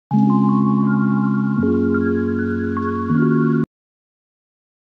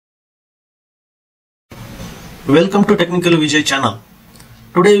Welcome to Technical Vijay channel.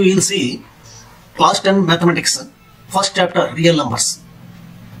 Today we will see class 10 mathematics first chapter real numbers.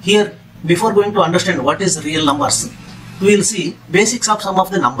 Here, before going to understand what is real numbers, we will see basics of some of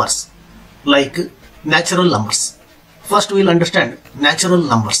the numbers like natural numbers. First we will understand natural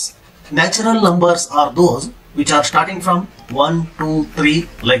numbers. Natural numbers are those which are starting from 1, 2, 3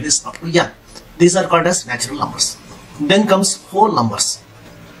 like this up to n. These are called as natural numbers. Then comes whole numbers,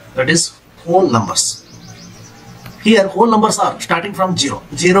 that is whole numbers. Here whole numbers are starting from 0,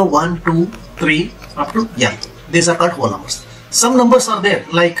 0, 1, 2, 3 up to n. These are called whole numbers. Some numbers are there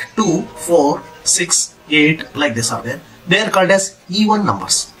like 2, 4, 6, 8 like this are there. They are called as even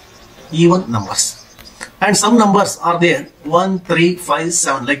numbers. Even numbers. And some numbers are there 1, 3, 5,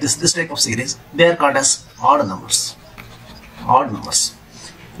 7 like this type of series. They are called as odd numbers. Odd numbers.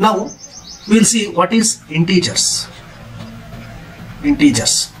 Now we will see what is integers.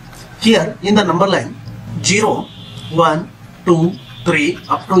 Integers. Here in the number line 0, 1, 2, 3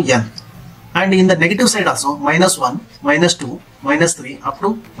 up to n, and in the negative side also -1, -2, -3 up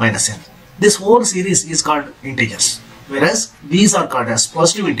to -n. This whole series is called integers, whereas these are called as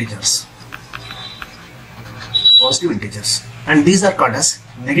positive integers. Positive integers, and these are called as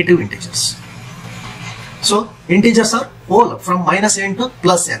negative integers. So integers are whole from -n to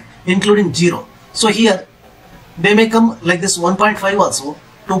 +n, including 0. So here they may come like this 1.5 also,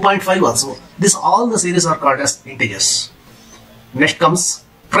 2.5 also. This all the series are called as integers. Next comes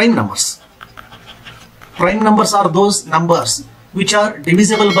prime numbers. Prime numbers are those numbers which are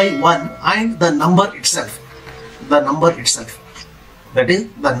divisible by 1 and the number itself. The number itself. That is,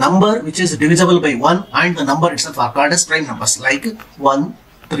 the number which is divisible by 1 and the number itself are called as prime numbers, like 1,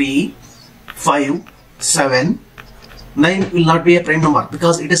 3, 5, 7, 9 will not be a prime number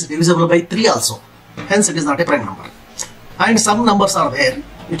because it is divisible by 3 also. Hence it is not a prime number. And some numbers are there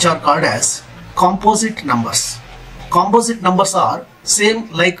which are called as composite numbers. Composite numbers are same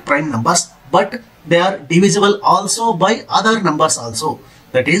like prime numbers, but they are divisible also by other numbers also.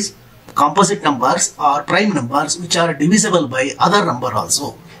 That is, composite numbers are prime numbers which are divisible by other number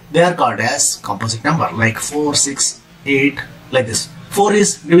also. They are called as composite number, like 4, 6, 8 like this. 4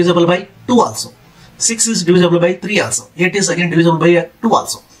 is divisible by 2 also. 6 is divisible by 3 also. 8 is again divisible by 2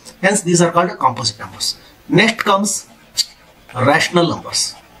 also. Hence these are called composite numbers. Next comes rational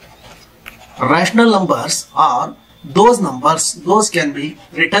numbers. Rational numbers are those numbers, those can be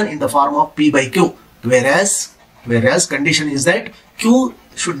written in the form of p by q, whereas condition is that q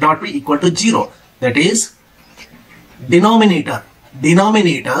should not be equal to 0. That is, denominator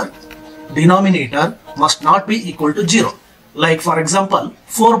must not be equal to 0. Like for example,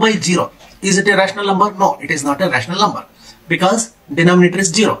 4 by 0. Is it a rational number? No, it is not a rational number because denominator is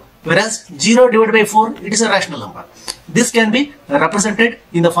 0. Whereas 0 divided by 4, it is a rational number. This can be represented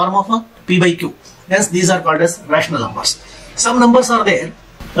in the form of a p by q. Hence these are called as rational numbers. Some numbers are there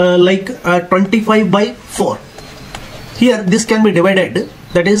like 25 by 4. Here this can be divided,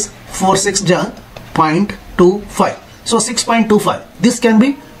 that is 4 6 ja 0.25. So 6.25. This can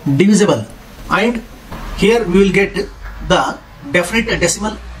be divisible, and here we will get the definite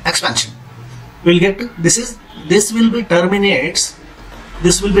decimal expansion. We will get this will be terminates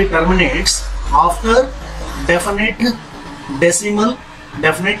after definite decimal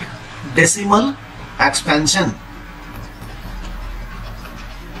expansion.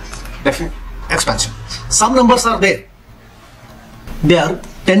 Definite expansion. Some numbers are there. They are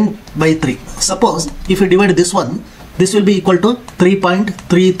 10 by 3. Suppose if you divide this one, this will be equal to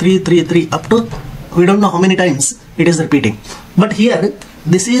 3.3333 up to we don't know how many times it is repeating. But here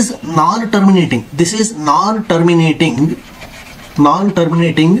this is non-terminating. This is non-terminating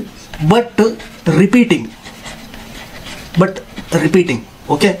but repeating.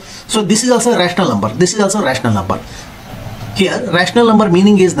 Okay. So this is also a rational number. This is also a rational number. Here rational number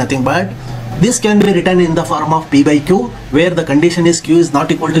meaning is nothing but this can be written in the form of p by q, where the condition is q is not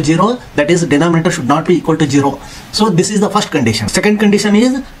equal to 0. That is, denominator should not be equal to 0. So this is the first condition. Second condition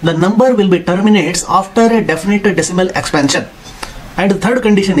is the number will be terminates after a definite decimal expansion. And the third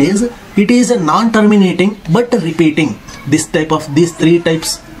condition is it is a non-terminating but repeating. These three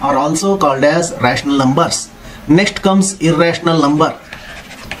types are also called as rational numbers. Next comes irrational number.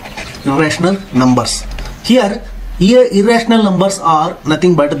 Irrational numbers. Here irrational numbers are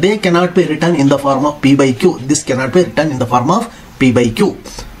nothing but they cannot be written in the form of p by q. This cannot be written in the form of p by q.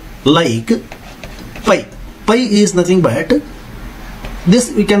 Like pi. Pi is nothing but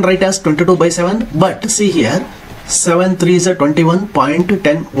this we can write as 22 by 7. But see here, 7 3 is a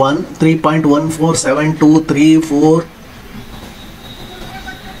 21.10 1 3.147234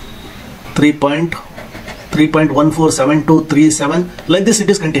 3.14 3.147237, like this it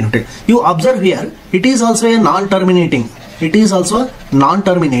is continued. You observe here, it is also a non-terminating. It is also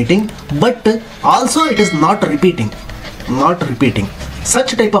non-terminating, but also it is not repeating. Not repeating.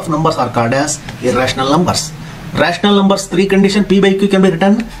 Such type of numbers are called as irrational numbers. Rational numbers, 3 condition, P by Q can be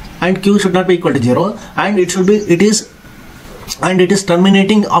written, and Q should not be equal to 0, and it is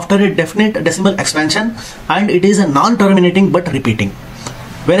terminating after a definite decimal expansion, and it is a non-terminating but repeating.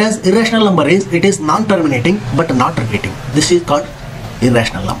 Whereas irrational number it is non-terminating but not repeating. This is called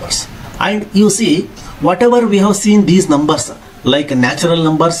irrational numbers. And you see, whatever we have seen these numbers, like natural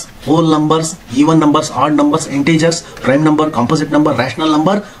numbers, whole numbers, even numbers, odd numbers, integers, prime number, composite number, rational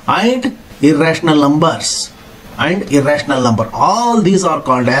number, and irrational numbers. All these are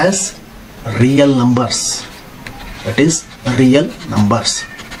called as real numbers. That is real numbers.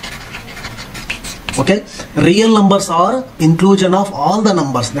 Okay, real numbers are inclusion of all the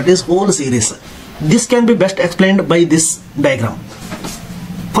numbers, that is whole series. This can be best explained by this diagram.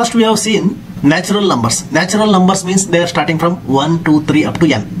 First we have seen natural numbers. Natural numbers means they are starting from 1, 2, 3 up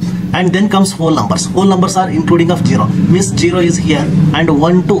to n, and then comes whole numbers. Whole numbers are including of 0, means 0 is here and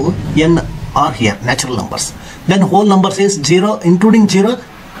 1 to n are here, natural numbers. Then whole numbers is 0 including 0,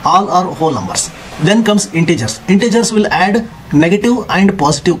 all are whole numbers. Then comes integers. Integers will add negative and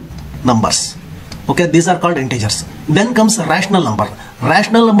positive numbers. Okay, these are called integers. Then comes rational number.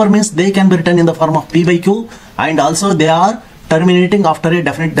 Rational number means they can be written in the form of P by Q, and also they are terminating after a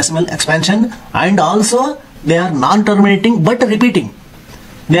definite decimal expansion, and also they are non-terminating but repeating.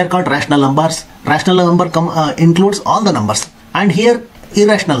 They are called rational numbers. Rational number includes all the numbers. And here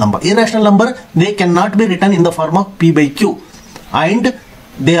irrational number. Irrational number, they cannot be written in the form of P by Q, and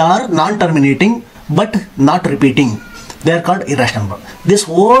they are non-terminating but not repeating. They are called irrational number. This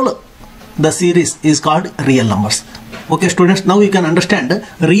whole the series is called real numbers. Okay students, now you can understand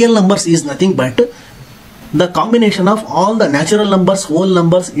real numbers is nothing but the combination of all the natural numbers, whole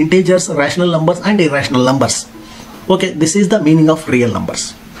numbers, integers, rational numbers and irrational numbers. Okay, this is the meaning of real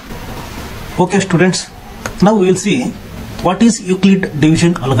numbers. Okay students, now we will see what is Euclid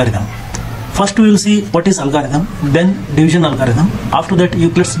division algorithm. First we will see what is algorithm, then division algorithm, after that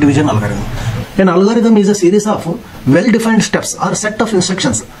Euclid's division algorithm. An algorithm is a series of well-defined steps or set of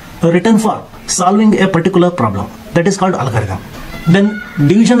instructions written for solving a particular problem. That is called algorithm. Then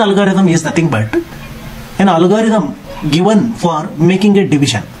division algorithm is nothing but an algorithm given for making a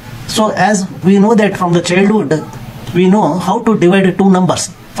division. So as we know that from the childhood, we know how to divide two numbers.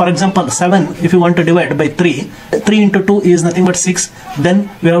 For example, 7, if you want to divide by 3, 3 into 2 is nothing but 6. Then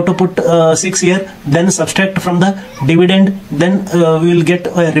we have to put 6 here, then subtract from the dividend, then we will get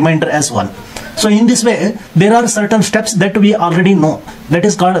a remainder as 1. So in this way, there are certain steps that we already know. That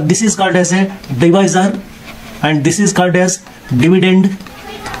is called, this is called as a divisor, and this is called as dividend,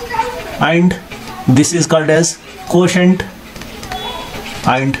 and this is called as quotient,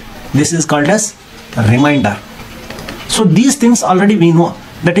 and this is called as remainder. So these things already we know.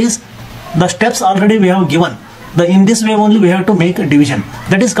 That is, the steps already we have given. In this way only we have to make a division.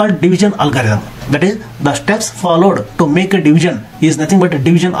 That is called division algorithm. That is, the steps followed to make a division is nothing but a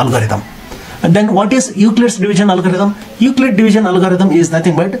division algorithm. And then what is Euclid's division algorithm? Euclid division algorithm is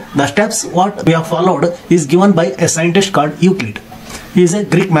nothing but the steps what we have followed is given by a scientist called Euclid. He is a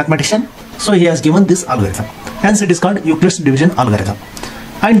Greek mathematician, so he has given this algorithm. Hence it is called Euclid's division algorithm.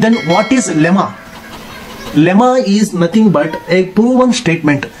 And then what is lemma? Lemma is nothing but a proven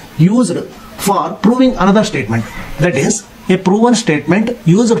statement used for proving another statement. That is, a proven statement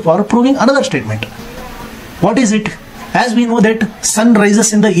used for proving another statement. What is it? As we know that sun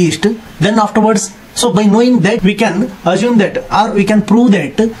rises in the east, then afterwards, so by knowing that we can assume that, or we can prove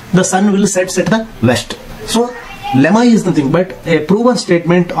that the sun will set at the west. So lemma is nothing but a proven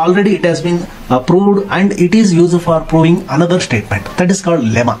statement, already it has been proved, and it is used for proving another statement. That is called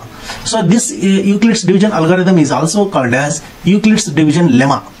lemma. So this Euclid's division algorithm is also called as Euclid's division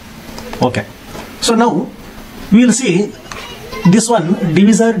lemma. Okay. So now we will see this one,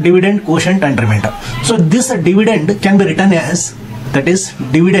 divisor, dividend, quotient and remainder. So this dividend can be written as, that is,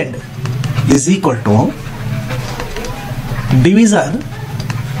 dividend is equal to divisor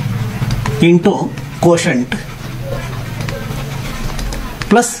into quotient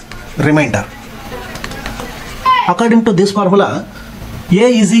plus remainder. According to this formula, A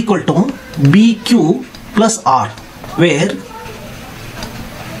is equal to BQ plus R, where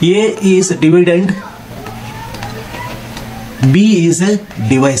A is dividend, B is a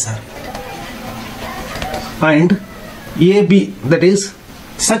divisor, and AB, that is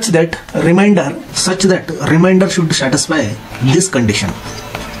such that remainder should satisfy this condition.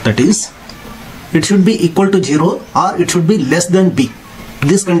 That is, it should be equal to 0 or it should be less than B.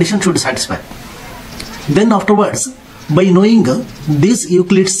 This condition should satisfy. Then afterwards, by knowing this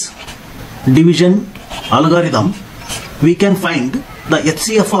Euclid's division algorithm, we can find the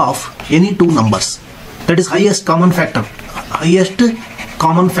HCF of any two numbers. That is highest common factor. Highest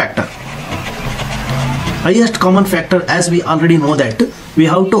common factor. Highest common factor, as we already know that we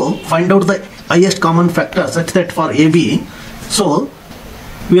have to find out the highest common factor such that for AB, so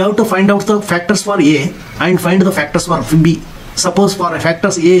we have to find out the factors for A and find the factors for B. Suppose for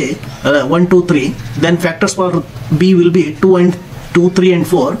factors A 1, 2, 3, then factors for B will be 2 and 2, 3 and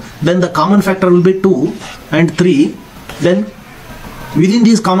 4. Then the common factor will be 2 and 3. Then within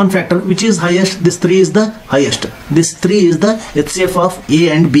these common factor, which is highest? This 3 is the highest. This 3 is the HCF of A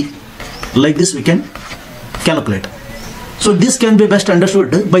and B. Like this we can calculate. So this can be best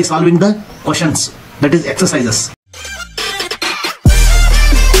understood by solving the questions, that is exercises.